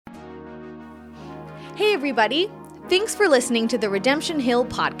Hey everybody! Thanks for listening to the Redemption Hill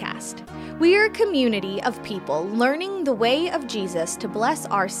podcast. We are a community of people learning the way of Jesus to bless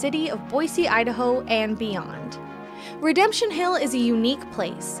our city of Boise, Idaho, and beyond. Redemption Hill is a unique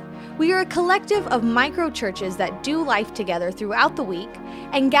place. We are a collective of micro-churches that do life together throughout the week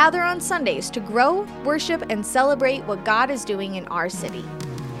and gather on Sundays to grow, worship, and celebrate what God is doing in our city.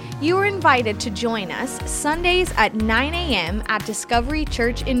 You are invited to join us Sundays at 9 a.m. at Discovery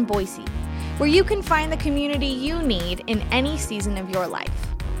Church in Boise, where you can find the community you need in any season of your life.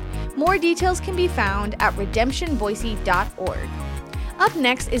 More details can be found at redemptionboise.org. Up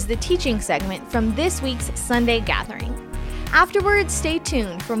next is the teaching segment from this week's Sunday gathering. Afterwards, stay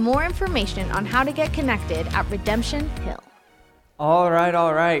tuned for more information on how to get connected at Redemption Hill. All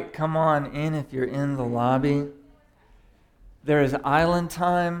right. Come on in if you're in the lobby. There is Island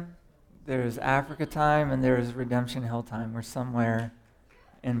time, there is Africa time, and there is Redemption Hill time. We're somewhere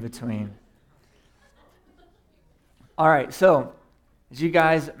in between. All right, so as you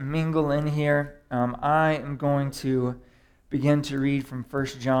guys mingle in here, I am going to begin to read from 1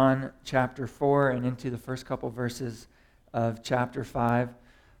 John chapter 4 and into the first couple verses of chapter 5.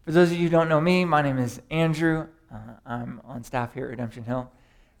 For those of you who don't know me, my name is Andrew. I'm on staff here at Redemption Hill,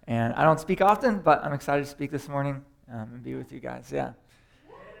 and I don't speak often, but I'm excited to speak this morning and be with you guys. Yeah.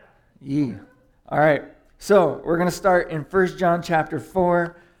 All right, so we're going to start in 1 John chapter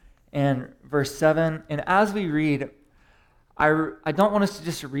 4 and verse 7, and as we read, I don't want us to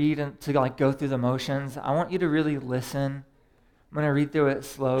just read and to go through the motions. I want you to really listen. I'm going to read through it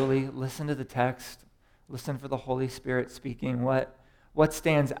slowly. Listen to the text. Listen for the Holy Spirit speaking. What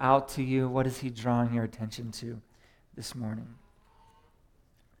stands out to you? What is he drawing your attention to this morning?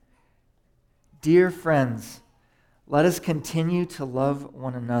 Dear friends, let us continue to love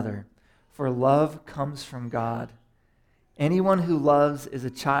one another, for love comes from God. Anyone who loves is a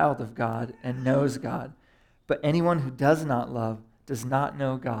child of God and knows God. But anyone who does not love does not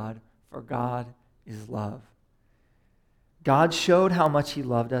know God, for God is love. God showed how much he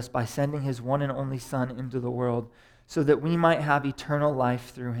loved us by sending his one and only Son into the world so that we might have eternal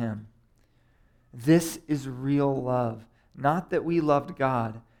life through him. This is real love, not that we loved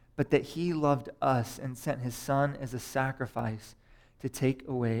God, but that he loved us and sent his Son as a sacrifice to take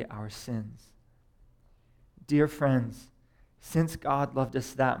away our sins. Dear friends, since God loved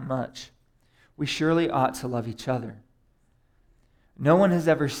us that much, we surely ought to love each other. No one has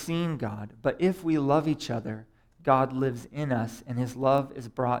ever seen God, but if we love each other, God lives in us, and his love is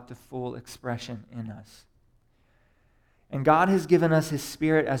brought to full expression in us. And God has given us his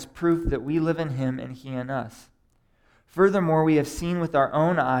Spirit as proof that we live in him and he in us. Furthermore, we have seen with our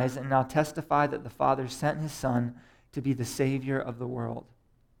own eyes and now testify that the Father sent his Son to be the Savior of the world.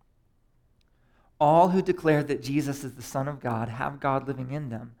 All who declare that Jesus is the Son of God have God living in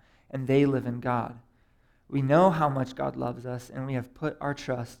them, and they live in God. We know how much God loves us, and we have put our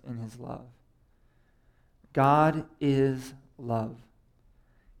trust in his love. God is love,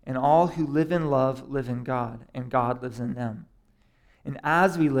 and all who live in love live in God, and God lives in them. And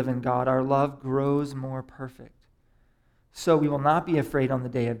as we live in God, our love grows more perfect. So we will not be afraid on the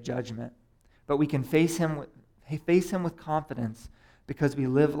day of judgment, but we can face him with confidence because we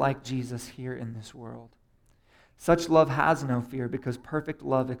live like Jesus here in this world. Such love has no fear because perfect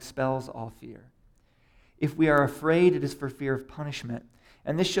love expels all fear. If we are afraid, it is for fear of punishment,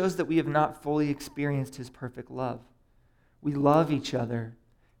 and this shows that we have not fully experienced his perfect love. We love each other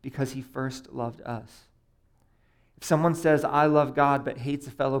because he first loved us. If someone says, I love God, but hates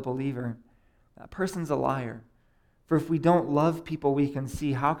a fellow believer, that person's a liar. For if we don't love people we can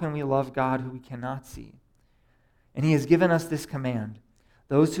see, how can we love God who we cannot see? And he has given us this command: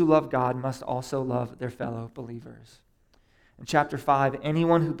 those who love God must also love their fellow believers. In chapter 5,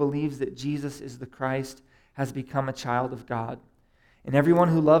 anyone who believes that Jesus is the Christ has become a child of God. And everyone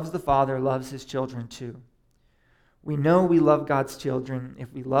who loves the Father loves his children too. We know we love God's children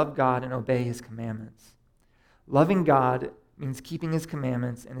if we love God and obey his commandments. Loving God means keeping his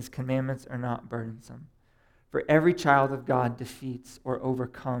commandments, and his commandments are not burdensome. For every child of God defeats or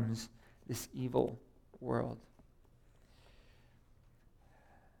overcomes this evil world.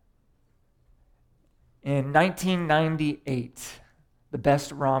 In 1998, the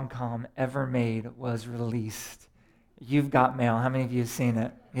best rom-com ever made was released. You've Got Mail. How many of you have seen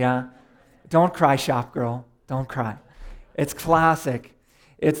it? Yeah? Don't cry, shop girl. Don't cry. It's classic.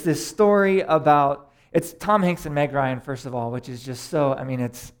 It's this story about, it's Tom Hanks and Meg Ryan, first of all, which is just so,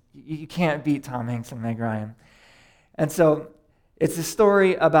 you can't beat Tom Hanks and Meg Ryan. And so it's a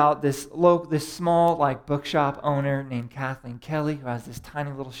story about this small bookshop owner named Kathleen Kelly, who has this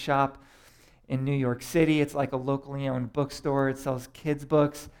tiny little shop in New York City. It's like a locally owned bookstore. It sells kids'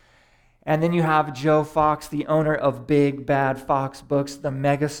 books. And then you have Joe Fox, the owner of Big Bad Fox Books, the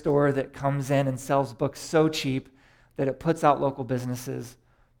mega store that comes in and sells books so cheap that it puts local businesses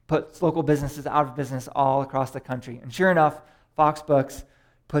out of business all across the country. And sure enough, Fox Books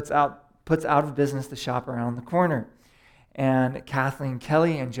puts out of business the shop around the corner. And Kathleen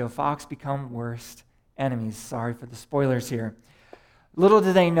Kelly and Joe Fox become worst enemies. Sorry for the spoilers here. Little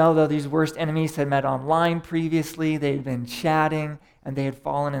did they know, though, these worst enemies had met online previously. They had been chatting, and they had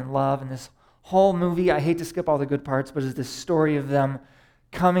fallen in love. And this whole movie, I hate to skip all the good parts, but is this story of them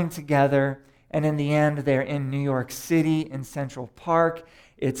coming together. And in the end, they're in New York City in Central Park.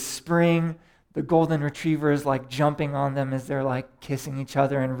 It's spring. The golden retriever is like jumping on them as they're like kissing each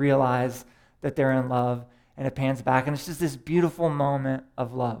other and realize that they're in love. And it pans back, and it's just this beautiful moment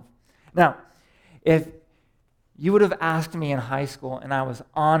of love. Now, if you would have asked me in high school, and I was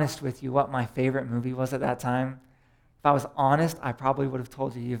honest with you what my favorite movie was at that time, if I was honest, I probably would have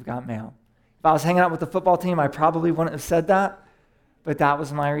told you You've Got Mail. If I was hanging out with the football team, I probably wouldn't have said that, but that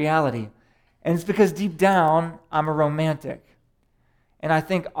was my reality. And it's because deep down, I'm a romantic. And I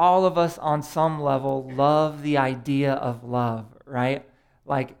think all of us on some level love the idea of love, right?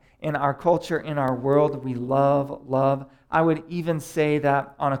 Like in our culture, in our world, we love love. I would even say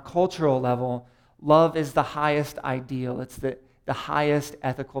that on a cultural level, love is the highest ideal. It's the highest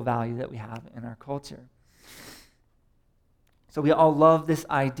ethical value that we have in our culture. So we all love this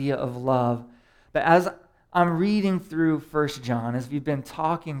idea of love. But as I'm reading through 1 John, as we've been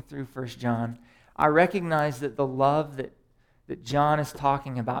talking through 1 John, I recognize that the love that John is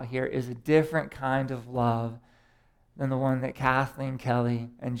talking about here is a different kind of love than the one that Kathleen Kelly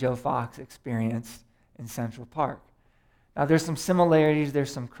and Joe Fox experienced in Central Park. Now, there's some similarities,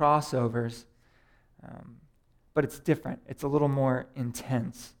 there's some crossovers, but it's different. It's a little more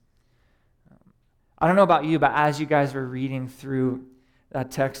intense. I don't know about you, but as you guys were reading through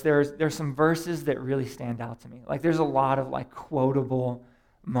that text, there's some verses that really stand out to me. Like there's a lot of like quotable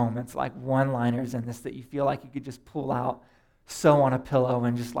moments, like one-liners in this that you feel like you could just pull out, sew on a pillow,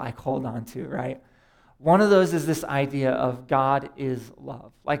 and just like hold on to, right? One of those is this idea of God is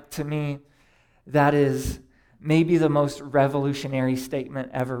love. Like to me, that is maybe the most revolutionary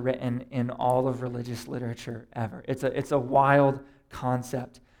statement ever written in all of religious literature ever. It's a wild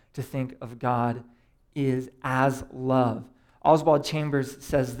concept to think of God is as love. Oswald Chambers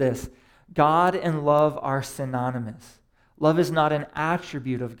says this: God and love are synonymous. Love is not an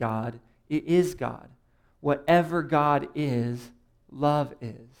attribute of God, it is God. Whatever God is, love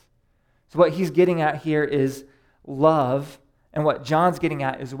is. So what he's getting at here is love, and what John's getting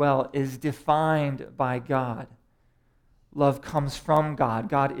at as well is defined by God. Love comes from God.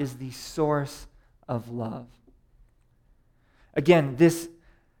 God is the source of love. Again, this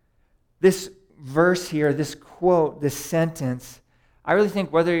verse here, this quote, this sentence, I really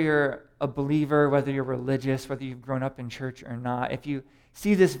think whether you're a believer, whether you're religious, whether you've grown up in church or not, if you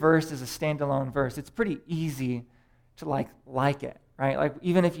see this verse as a standalone verse, it's pretty easy to like it, right? Like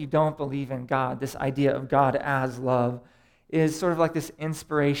even if you don't believe in God, this idea of God as love is sort of like this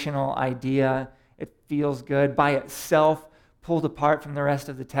inspirational idea. It feels good by itself, pulled apart from the rest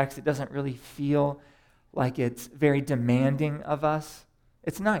of the text. It doesn't really feel like it's very demanding of us.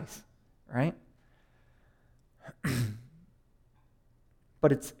 It's nice, right?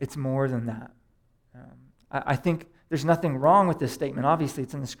 But it's more than that. I think there's nothing wrong with this statement. Obviously,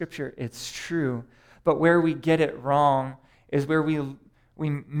 it's in the scripture. It's true. But where we get it wrong is where we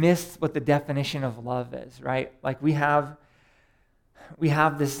miss what the definition of love is, right? Like we have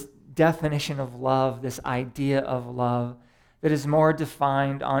this definition of love, this idea of love that is more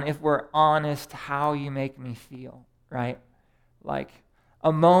defined on, if we're honest, how you make me feel, right? Like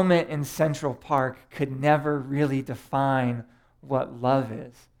a moment in Central Park could never really define what love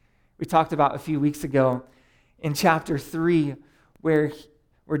is. We talked about a few weeks ago in chapter 3 where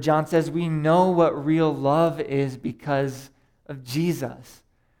John says we know what real love is because of Jesus,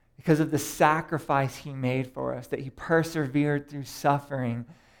 because of the sacrifice he made for us, that he persevered through suffering,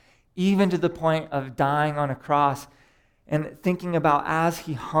 even to the point of dying on a cross, and thinking about as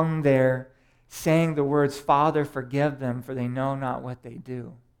he hung there, saying the words, "Father, forgive them, for they know not what they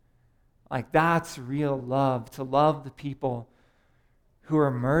do." Like that's real love, to love the people who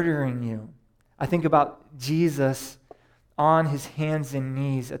are murdering you. I think about Jesus on his hands and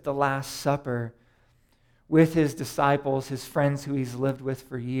knees at the Last Supper with his disciples, his friends who he's lived with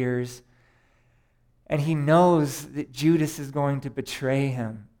for years. And he knows that Judas is going to betray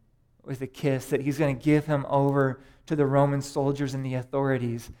him with a kiss, that he's going to give him over to the Roman soldiers and the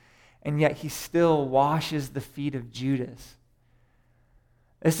authorities. And yet he still washes the feet of Judas.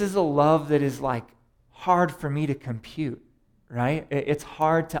 This is a love that is like hard for me to compute, right? It's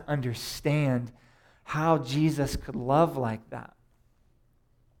hard to understand how Jesus could love like that.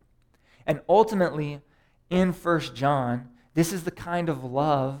 And ultimately, in 1 John, this is the kind of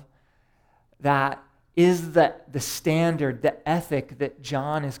love that is the standard, the ethic that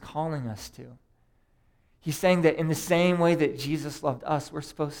John is calling us to. He's saying that in the same way that Jesus loved us, we're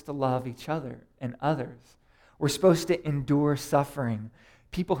supposed to love each other and others. We're supposed to endure suffering.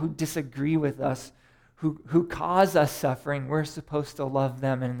 People who disagree with us, who cause us suffering, we're supposed to love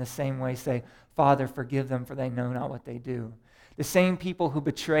them and in the same way say, Father, forgive them for they know not what they do. The same people who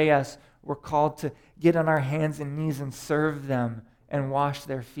betray us, we're called to get on our hands and knees and serve them and wash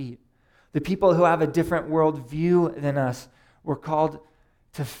their feet. The people who have a different worldview than us, we're called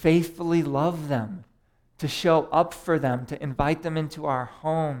to faithfully love them, to show up for them, to invite them into our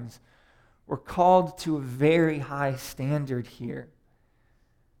homes. We're called to a very high standard here.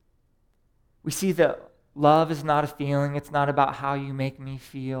 We see that love is not a feeling. It's not about how you make me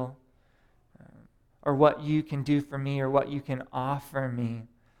feel or what you can do for me or what you can offer me.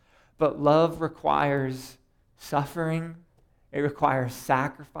 But love requires suffering. It requires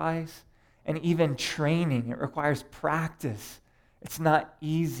sacrifice and even training. It requires practice. It's not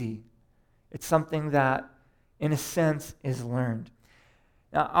easy. It's something that, in a sense, is learned.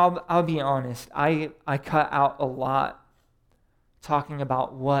 Now, I'll be honest. I cut out a lot talking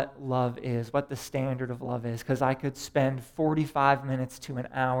about what love is, what the standard of love is, because I could spend 45 minutes to an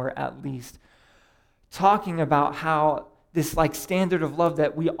hour at least talking about how this standard of love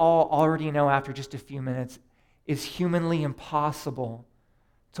that we all already know after just a few minutes is humanly impossible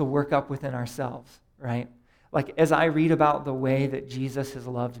to work up within ourselves, right? As I read about the way that Jesus has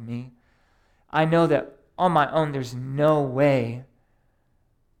loved me, I know that on my own there's no way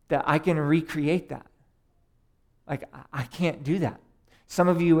that I can recreate that. I can't do that. Some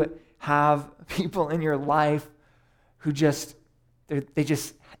of you have people in your life who they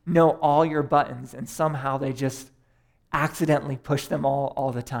just know all your buttons and somehow they just accidentally push them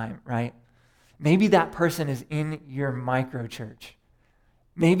all the time, right? Maybe that person is in your micro church.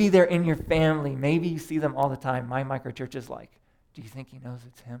 Maybe they're in your family. Maybe you see them all the time. My micro church is like, do you think he knows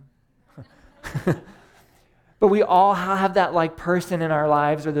it's him? But we all have that person in our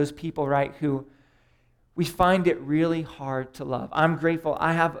lives or those people, right, who we find it really hard to love. I'm grateful.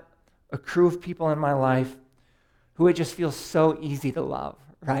 I have a crew of people in my life who it just feels so easy to love,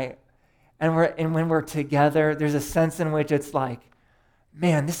 right? And when we're together, there's a sense in which it's like,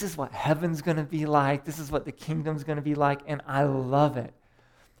 man, this is what heaven's going to be like. This is what the kingdom's going to be like, and I love it.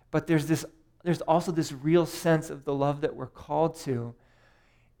 But there's also this real sense of the love that we're called to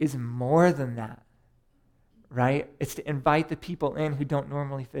is more than that, right? It's to invite the people in who don't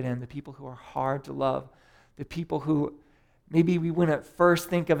normally fit in, the people who are hard to love, the people who maybe we wouldn't at first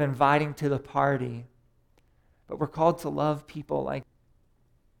think of inviting to the party, but we're called to love people like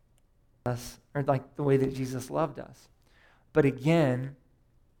us, or like the way that Jesus loved us. But again,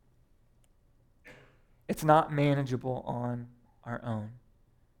 it's not manageable on our own.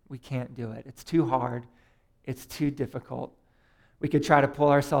 We can't do it. It's too hard. It's too difficult. We could try to pull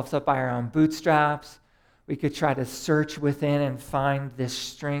ourselves up by our own bootstraps. We could try to search within and find this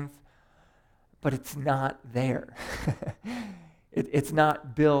strength, but it's not there. It's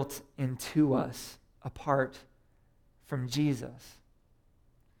not built into us apart from Jesus.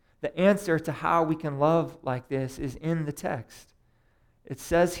 The answer to how we can love like this is in the text. It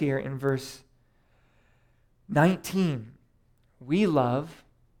says here in verse 19, we love,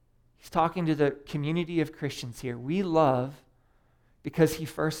 he's talking to the community of Christians here, we love because he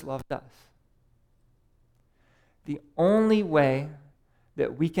first loved us. The only way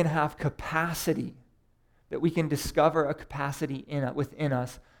that we can have capacity, that we can discover a capacity within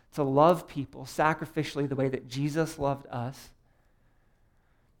us to love people sacrificially the way that Jesus loved us,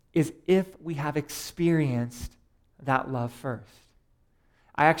 is if we have experienced that love first.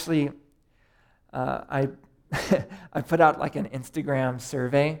 I actually, I put out an Instagram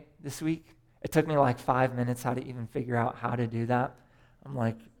survey this week. It took me 5 minutes how to even figure out how to do that. I'm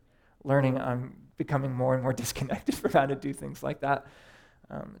learning, I'm becoming more and more disconnected from how to do things like that.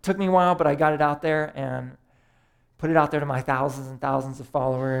 It took me a while, but I got it out there and put it out there to my thousands and thousands of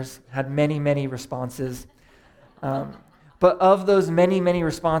followers, had many, many responses. But of those many, many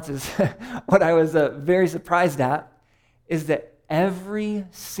responses, what I was very surprised at is that every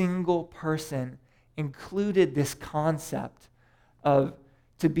single person included this concept of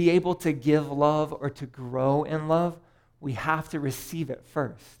to be able to give love or to grow in love, we have to receive it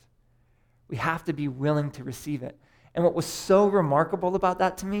first. We have to be willing to receive it. And what was so remarkable about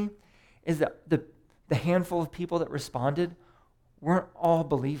that to me is that the handful of people that responded weren't all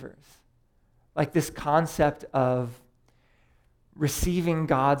believers. This concept of receiving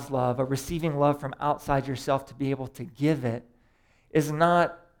God's love, or receiving love from outside yourself to be able to give it, was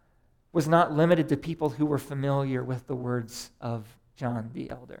not limited to people who were familiar with the words of John the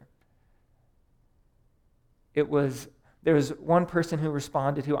Elder. There was one person who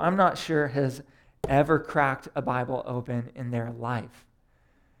responded who I'm not sure has ever cracked a Bible open in their life.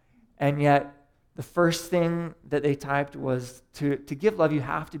 And yet, the first thing that they typed was, to give love, you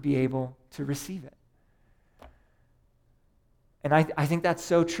have to be able to receive it. And I think that's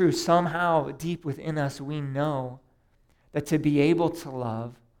so true. Somehow, deep within us, we know that to be able to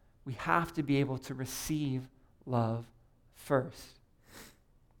love, we have to be able to receive love first.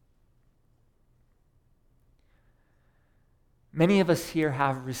 Many of us here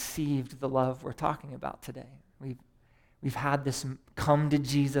have received the love we're talking about today. We've had this come to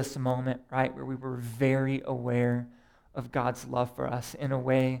Jesus moment, right, where we were very aware of God's love for us in a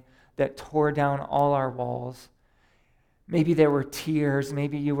way that tore down all our walls. Maybe there were tears.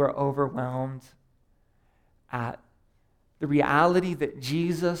 Maybe you were overwhelmed at the reality that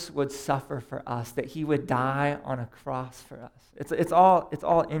Jesus would suffer for us, that he would die on a cross for us. It's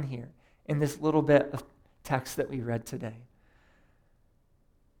all in here, in this little bit of text that we read today.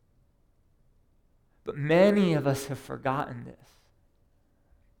 But many of us have forgotten this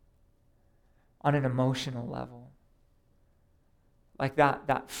on an emotional level. Like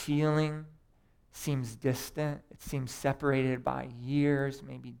that feeling seems distant. It seems separated by years,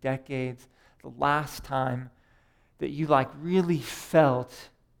 maybe decades. The last time that you really felt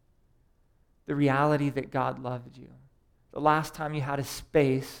the reality that God loved you. The last time you had a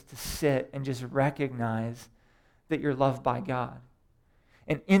space to sit and just recognize that you're loved by God.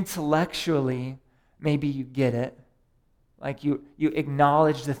 And intellectually, maybe you get it. Like you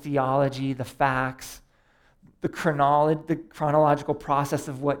acknowledge the theology, the facts, the chronological process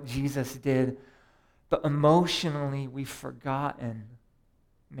of what Jesus did. But emotionally, we've forgotten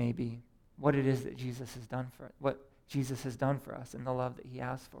maybe what it is that Jesus has done for us, what Jesus has done for us and the love that he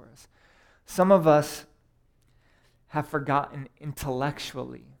has for us. Some of us have forgotten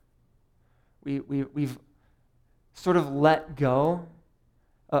intellectually. We've sort of let go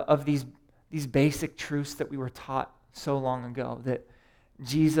of these basic truths that we were taught so long ago, that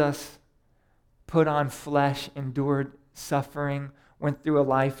Jesus put on flesh, endured suffering, went through a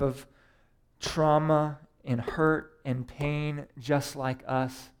life of trauma and hurt and pain just like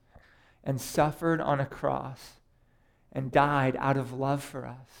us, and suffered on a cross and died out of love for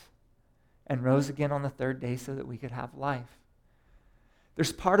us and rose again on the third day so that we could have life.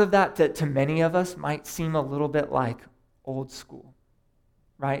 There's part of that to many of us might seem a little bit like old school,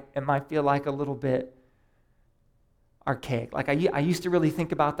 right? It might feel like a little bit archaic. Like I used to really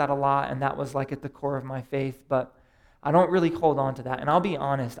think about that a lot, and that was like at the core of my faith, but I don't really hold on to that. And I'll be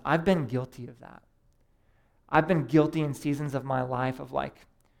honest, I've been guilty of that. I've been guilty in seasons of my life of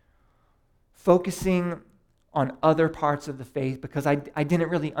focusing on other parts of the faith because I didn't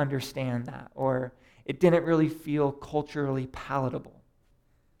really understand that, or it didn't really feel culturally palatable.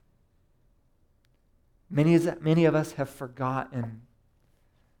 Many of us have forgotten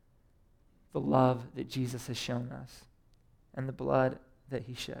the love that Jesus has shown us and the blood that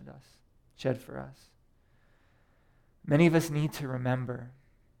he shed for us. Many of us need to remember.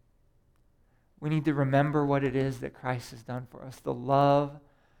 We need to remember what it is that Christ has done for us, the love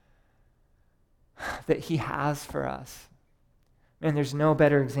that he has for us. Man, there's no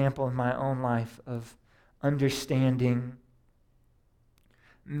better example in my own life of understanding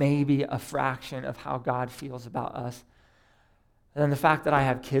maybe a fraction of how God feels about us than the fact that I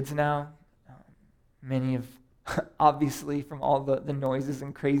have kids now. Many of, obviously, from all the noises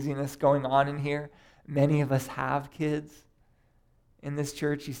and craziness going on in here, many of us have kids in this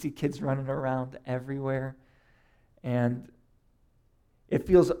church. You see kids running around everywhere. And it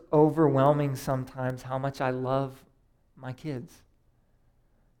feels overwhelming sometimes how much I love my kids.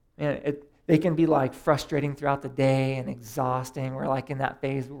 And they can be frustrating throughout the day and exhausting. We're in that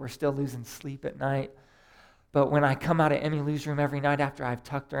phase where we're still losing sleep at night. But when I come out of Emily's room every night after I've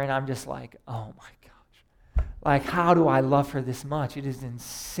tucked her in, I'm just like, oh my gosh. How do I love her this much? It is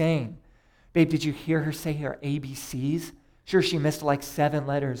insane. Babe, did you hear her say her ABCs? Sure, she missed 7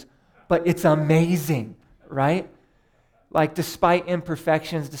 letters, but it's amazing, right? Despite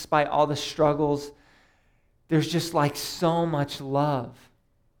imperfections, despite all the struggles, there's just so much love.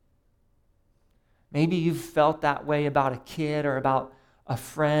 Maybe you've felt that way about a kid or about a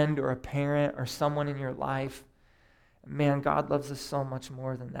friend or a parent or someone in your life. Man, God loves us so much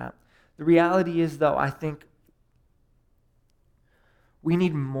more than that. The reality is, though, I think we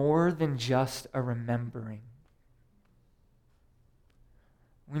need more than just a remembering.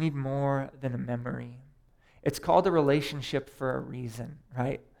 We need more than a memory. It's called a relationship for a reason,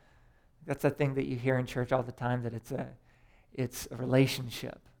 right? That's a thing that you hear in church all the time, that it's a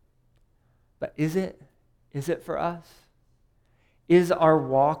relationship. But is it? Is it for us? Is our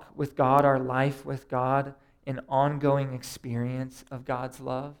walk with God, our life with God, an ongoing experience of God's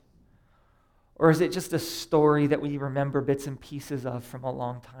love? Or is it just a story that we remember bits and pieces of from a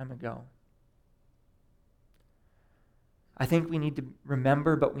long time ago? I think we need to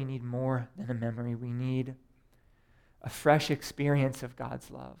remember, but we need more than a memory. We need a fresh experience of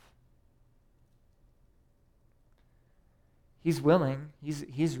God's love. He's willing.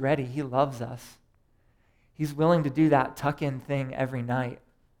 He's ready. He loves us. He's willing to do that tuck-in thing every night.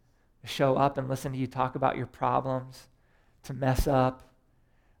 To show up and listen to you talk about your problems, to mess up.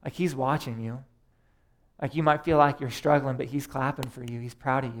 Like, he's watching you. Like, you might feel like you're struggling, but he's clapping for you. He's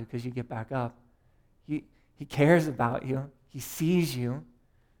proud of you because you get back up. He cares about you. He sees you.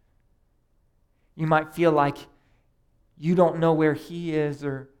 You might feel like you don't know where he is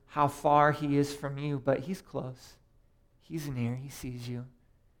or how far he is from you, but he's close. He's near. He sees you.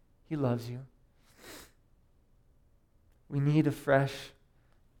 He loves you. We need a fresh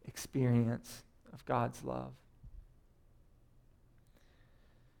experience of God's love.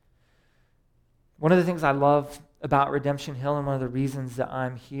 One of the things I love about Redemption Hill, and one of the reasons that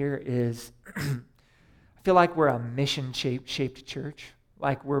I'm here, is I feel like we're a mission-shaped church.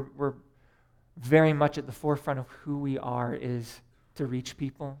 Like we're very much at the forefront of who we are is to reach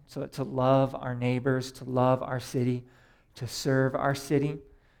people, so to love our neighbors, to love our city, to serve our city.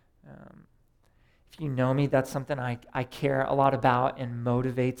 If you know me, that's something I care a lot about and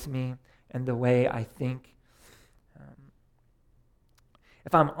motivates me and the way I think.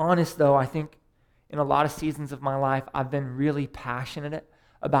 If I'm honest, though, I think in a lot of seasons of my life, I've been really passionate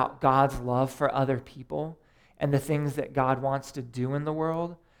about God's love for other people and the things that God wants to do in the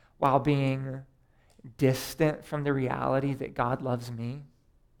world, while being distant from the reality that God loves me.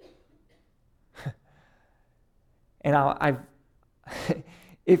 And I've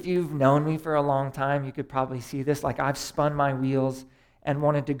if you've known me for a long time, you could probably see this. Like, I've spun my wheels and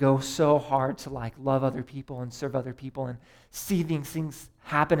wanted to go so hard to love other people and serve other people and see these things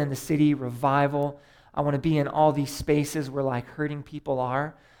happen in the city, revival. I want to be in all these spaces where hurting people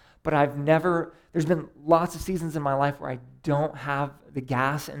are. But there's been lots of seasons in my life where I don't have the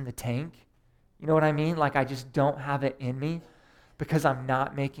gas in the tank. You know what I mean? I just don't have it in me because I'm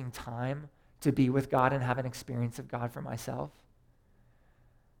not making time to be with God and have an experience of God for myself.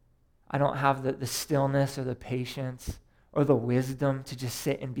 I don't have the stillness or the patience or the wisdom to just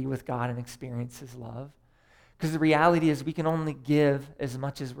sit and be with God and experience his love. Because the reality is we can only give as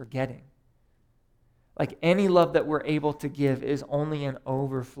much as we're getting. Any love that we're able to give is only an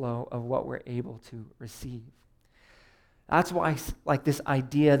overflow of what we're able to receive. That's why this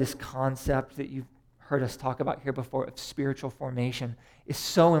idea, this concept that you've heard us talk about here before of spiritual formation is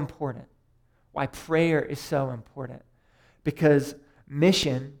so important. Why prayer is so important. Because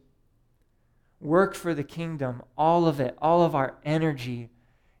mission, work for the kingdom, all of it, all of our energy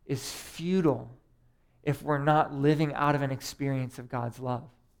is futile if we're not living out of an experience of God's love.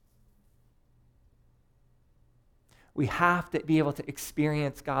 We have to be able to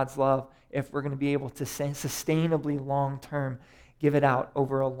experience God's love if we're going to be able to sustainably long-term give it out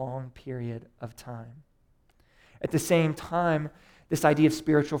over a long period of time. At the same time, this idea of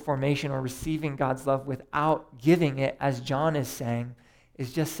spiritual formation or receiving God's love without giving it, as John is saying,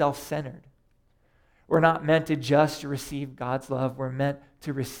 is just self-centered. We're not meant to just receive God's love. We're meant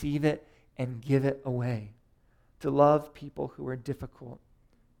to receive it and give it away, to love people who are difficult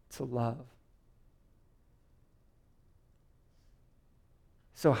to love.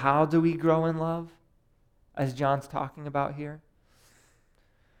 So how do we grow in love, as John's talking about here?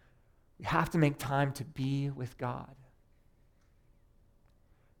 We have to make time to be with God.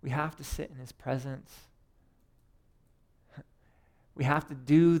 We have to sit in his presence. We have to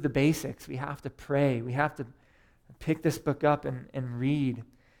do the basics. We have to pray. We have to pick this book up and read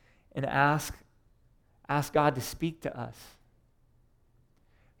and ask God to speak to us.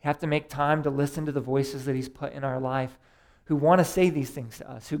 We have to make time to listen to the voices that he's put in our life who want to say these things to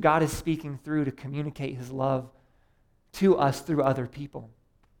us, who God is speaking through to communicate his love to us through other people.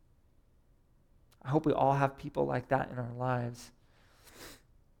 I hope we all have people like that in our lives.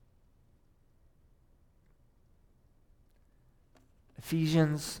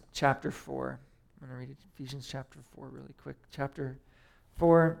 Ephesians chapter 4. I'm going to read Ephesians chapter 4 really quick. Chapter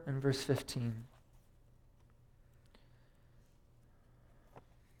 4 and verse 15.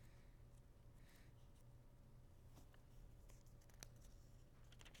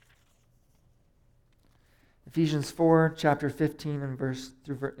 Ephesians 4, chapter 15 and verse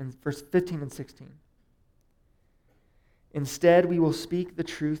 15 and 16. Instead, we will speak the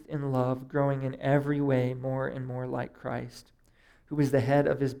truth in love, growing in every way more and more like Christ, who is the head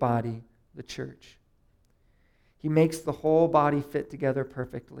of his body, the church. He makes the whole body fit together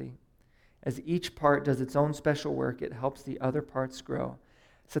perfectly. As each part does its own special work, it helps the other parts grow,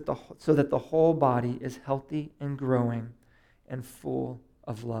 so that the whole body is healthy and growing and full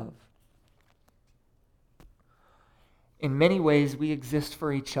of love. In many ways, we exist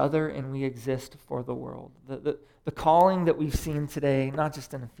for each other and we exist for the world. The calling that we've seen today, not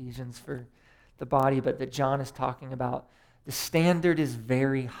just in Ephesians for the body, but that John is talking about, the standard is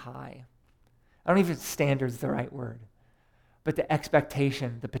very high. I don't even know if standard is the right word, but the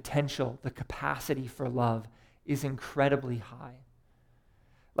expectation, the potential, the capacity for love is incredibly high.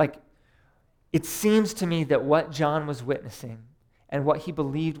 Like, it seems to me that what John was witnessing and what he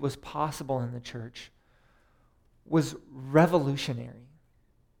believed was possible in the church was revolutionary.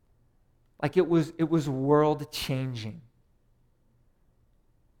 Like it was world-changing.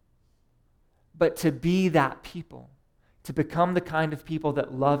 But to be that people, to become the kind of people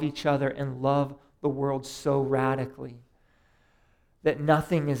that love each other and love the world so radically that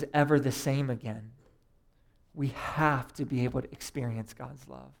nothing is ever the same again, we have to be able to experience God's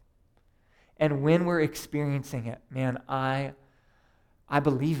love. And when we're experiencing it, man, I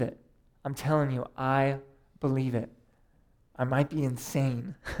believe it. I'm telling you, I believe it. I might be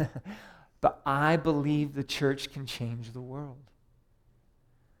insane, but I believe the church can change the world.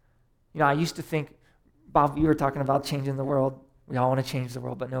 You know, I used to think, Bob, you were talking about changing the world. We all want to change the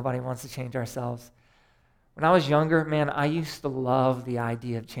world, but nobody wants to change ourselves. When I was younger, man, I used to love the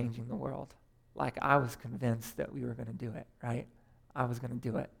idea of changing the world. Like, I was convinced that we were going to do it, right? I was going to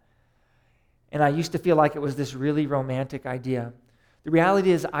do it. And I used to feel like it was this really romantic idea. The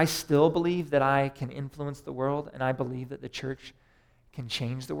reality is, I still believe that I can influence the world, and I believe that the church can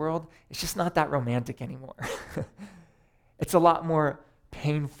change the world. It's just not that romantic anymore. It's a lot more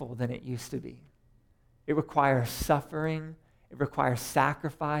painful than it used to be. It requires suffering. It requires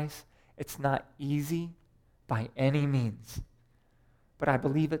sacrifice. It's not easy by any means. But I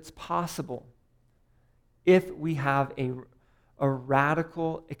believe it's possible if we have a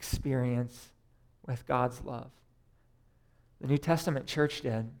radical experience with God's love. The New Testament church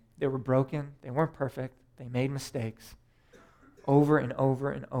did. They were broken. They weren't perfect. They made mistakes over and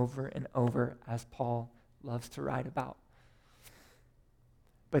over and over and over, as Paul loves to write about.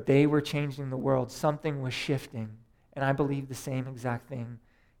 But they were changing the world. Something was shifting. And I believe the same exact thing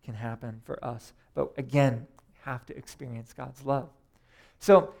can happen for us. But again, we have to experience God's love.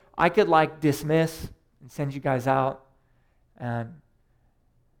 So I could dismiss and send you guys out, and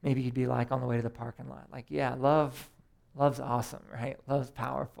maybe you'd be on the way to the parking lot, yeah, love's awesome, right? Love's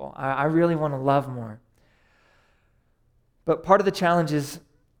powerful. I really want to love more. But part of the challenge is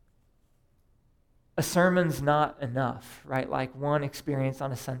a sermon's not enough, right? Like one experience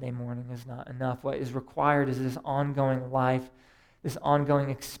on a Sunday morning is not enough. What is required is this ongoing life, this ongoing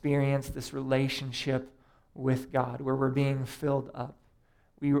experience, this relationship with God where we're being filled up.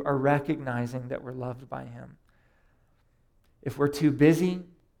 We are recognizing that we're loved by Him. If we're too busy,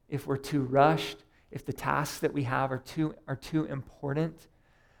 if we're too rushed, if the tasks that we have are too important,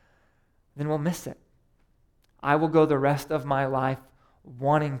 then we'll miss it. I will go the rest of my life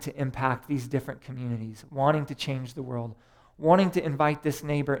wanting to impact these different communities, wanting to change the world, wanting to invite this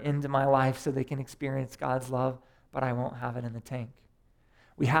neighbor into my life so they can experience God's love, but I won't have it in the tank.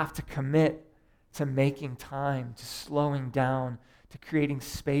 We have to commit to making time, to slowing down, to creating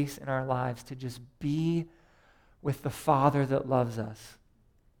space in our lives to just be with the Father that loves us.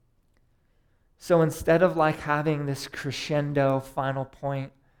 So instead of having this crescendo final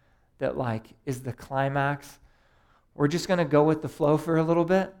point that is the climax, we're just going to go with the flow for a little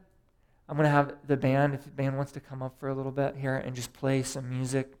bit. I'm going to have the band, if the band wants to come up for a little bit here and just play some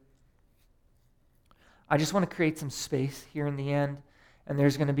music. I just want to create some space here in the end, and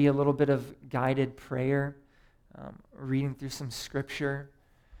there's going to be a little bit of guided prayer, reading through some scripture.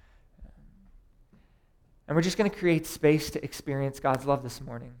 And we're just going to create space to experience God's love this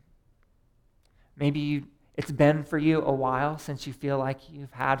morning. Maybe it's been for you a while since you feel like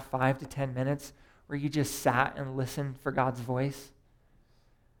you've had 5 to 10 minutes where you just sat and listened for God's voice,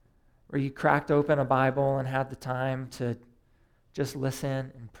 where you cracked open a Bible and had the time to just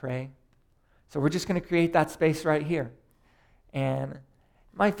listen and pray. So we're just going to create that space right here. And it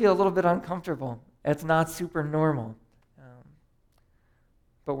might feel a little bit uncomfortable. It's not super normal.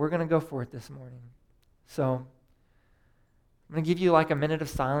 But we're going to go for it this morning. So I'm going to give you a minute of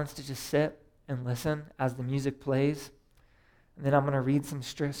silence to just sit and listen as the music plays. And then I'm going to read some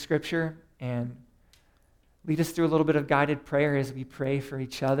scripture and lead us through a little bit of guided prayer as we pray for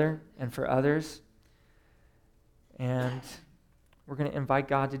each other and for others. And we're going to invite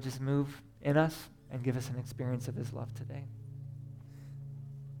God to just move in us and give us an experience of his love today.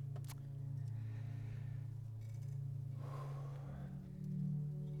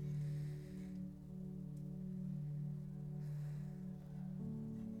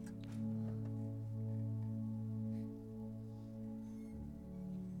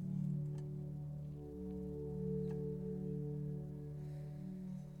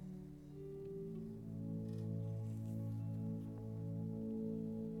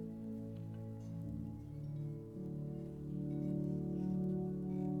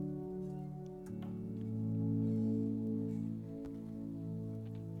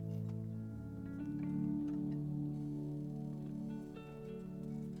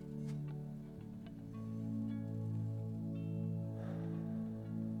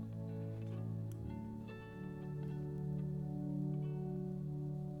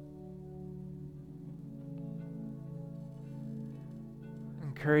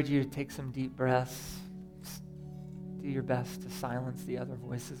 Encourage you to take some deep breaths. Do your best to silence the other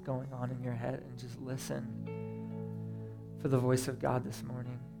voices going on in your head and just listen for the voice of God this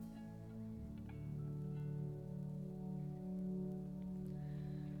morning.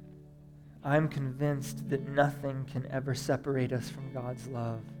 I'm convinced that nothing can ever separate us from God's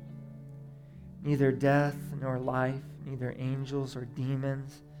love. Neither death nor life, neither angels or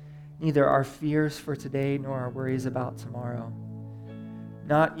demons, neither our fears for today nor our worries about tomorrow.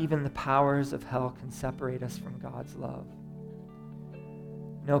 Not even the powers of hell can separate us from God's love.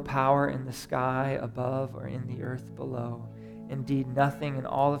 No power in the sky above or in the earth below. Indeed, nothing in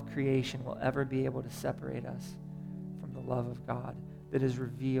all of creation will ever be able to separate us from the love of God that is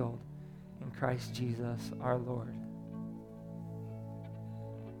revealed in Christ Jesus our Lord.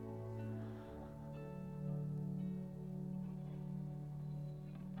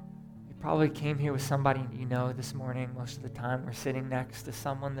 Probably came here with somebody you know this morning. Most of the time we're sitting next to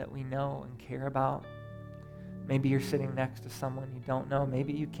someone that we know and care about. Maybe you're sitting next to someone you don't know.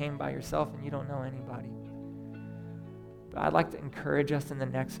 Maybe you came by yourself and you don't know anybody. But I'd like to encourage us in the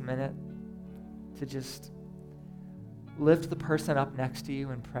next minute to just lift the person up next to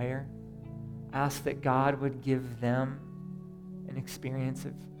you in prayer. Ask that God would give them an experience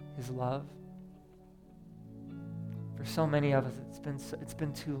of his love. For so many of us, it's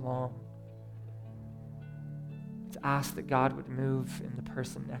been too long. To ask that God would move in the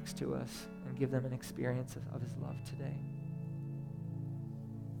person next to us and give them an experience of his love today.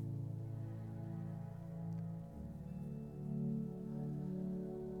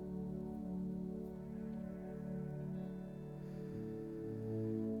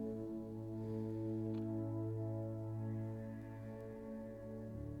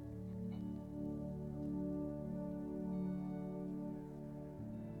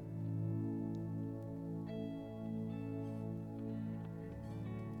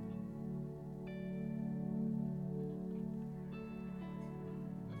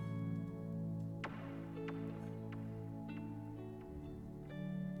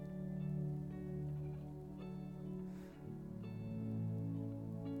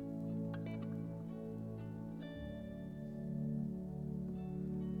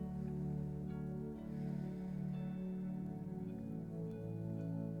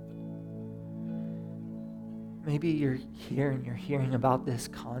 Maybe you're here and you're hearing about this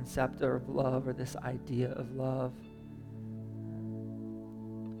concept of love or this idea of love.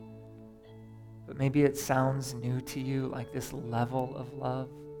 But maybe it sounds new to you, like this level of love,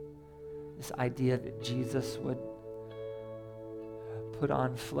 this idea that Jesus would put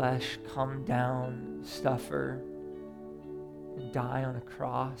on flesh, come down, suffer, and die on a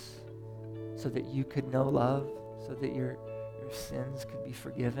cross so that you could know love, so that your sins could be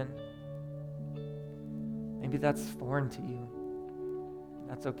forgiven. Maybe that's foreign to you.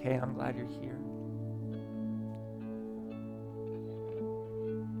 That's okay. I'm glad you're here.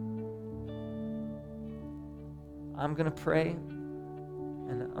 I'm going to pray,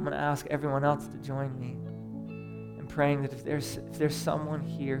 and I'm going to ask everyone else to join me in praying that if there's someone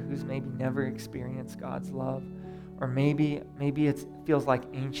here who's maybe never experienced God's love, or maybe it feels like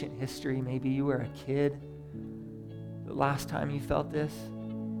ancient history. Maybe you were a kid the last time you felt this.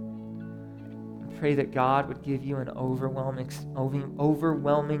 Pray that God would give you an overwhelming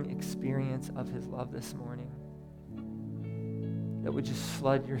experience of his love this morning that would just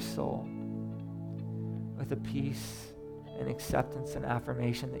flood your soul with a peace and acceptance and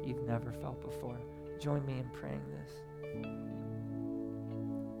affirmation that you've never felt before. Join me in praying this.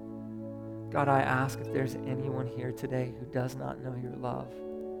 God, I ask if there's anyone here today who does not know your love,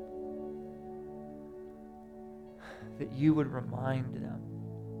 that you would remind them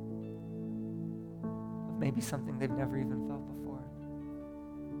maybe something they've never even felt before.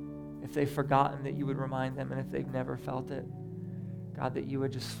 If they've forgotten, that you would remind them, and if they've never felt it, God, that you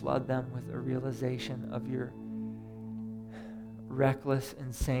would just flood them with a realization of your reckless,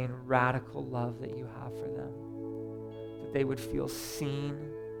 insane, radical love that you have for them. That they would feel seen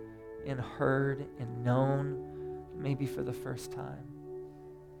and heard and known, maybe for the first time.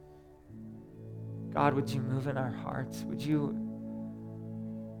 God, would you move in our hearts? Would you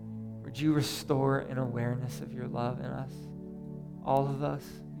restore an awareness of your love in us? All of us,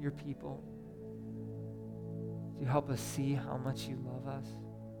 your people. Would you help us see how much you love us?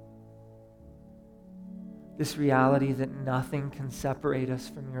 This reality that nothing can separate us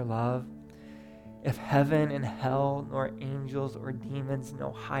from your love. If heaven and hell, nor angels or demons,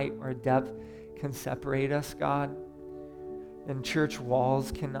 no height or depth can separate us, God, then church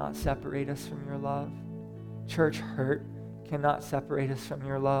walls cannot separate us from your love. Church hurt cannot separate us from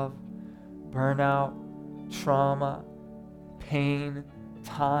your love. Burnout, trauma, pain,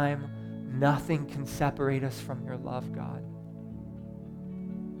 time, nothing can separate us from your love, God.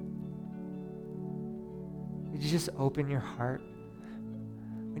 Would you just open your heart?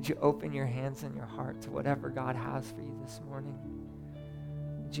 Would you open your hands and your heart to whatever God has for you this morning?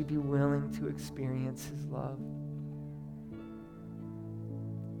 Would you be willing to experience his love?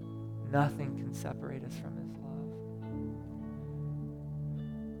 Nothing can separate us from his love.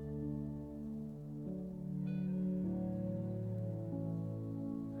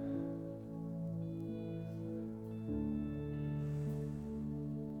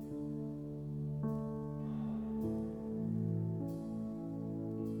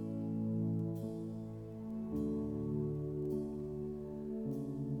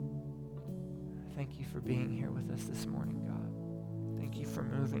 Thank you for being here with us this morning, God. Thank you for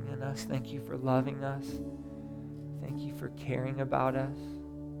moving in us. Thank you for loving us. Thank you for caring about us.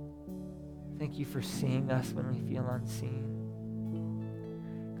 Thank you for seeing us when we feel unseen.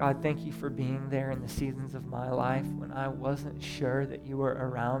 God, thank you for being there in the seasons of my life when I wasn't sure that you were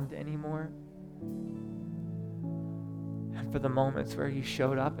around anymore. And for the moments where you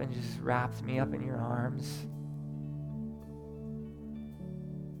showed up and just wrapped me up in your arms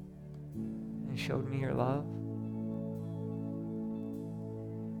and showed me your love.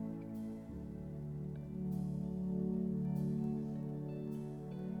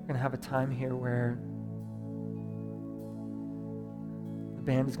 We're going to have a time here where the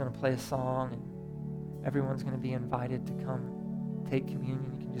band is going to play a song and everyone's going to be invited to come take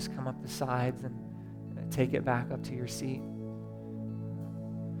communion. You can just come up the sides and take it back up to your seat.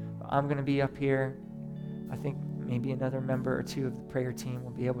 I'm going to be up here. I think maybe another member or two of the prayer team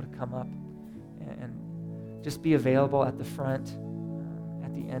will be able to come up and just be available at the front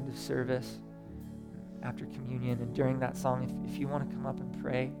at the end of service after communion. And during that song, if you want to come up and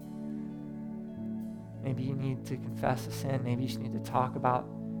pray, maybe you need to confess a sin, maybe you just need to talk about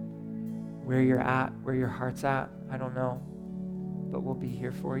where you're at, where your heart's at, I don't know, but we'll be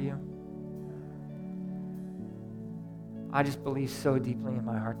here for you. I just believe so deeply in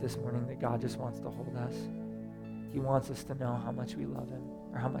my heart this morning that God just wants to hold us. He wants us to know how much we love him,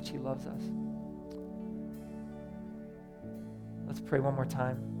 or how much he loves us. Let's pray one more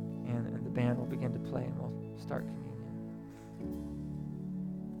time, and the band will begin to play, and we'll start communion.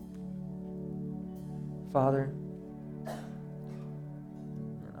 Father,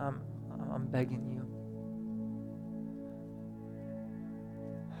 I'm begging you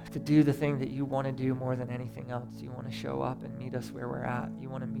to do the thing that you want to do more than anything else. You want to show up and meet us where we're at. You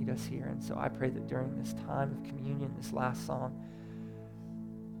want to meet us here. And so I pray that during this time of communion, this last song,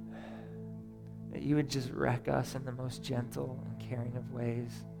 that you would just wreck us in the most gentle and caring of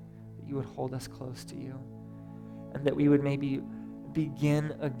ways, that you would hold us close to you, and that we would maybe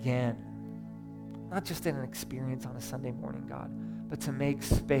begin again, not just in an experience on a Sunday morning, God, but to make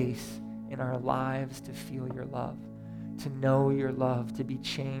space in our lives to feel your love, to know your love, to be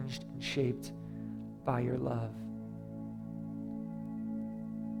changed and shaped by your love.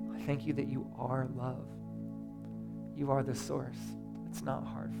 I thank you that you are love. You are the source. It's not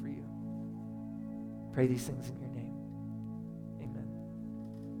hard for you. Pray these things in your name. Amen.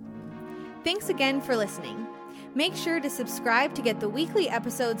 Thanks again for listening. Make sure to subscribe to get the weekly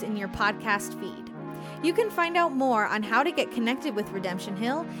episodes in your podcast feed. You can find out more on how to get connected with Redemption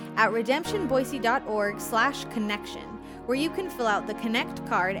Hill at redemptionboise.org/connection, where you can fill out the Connect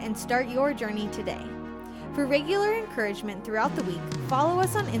card and start your journey today. For regular encouragement throughout the week, follow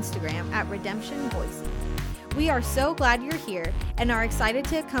us on Instagram at Redemption Boise. We are so glad you're here and are excited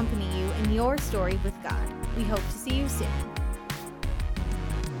to accompany you in your story with God. We hope to see you soon.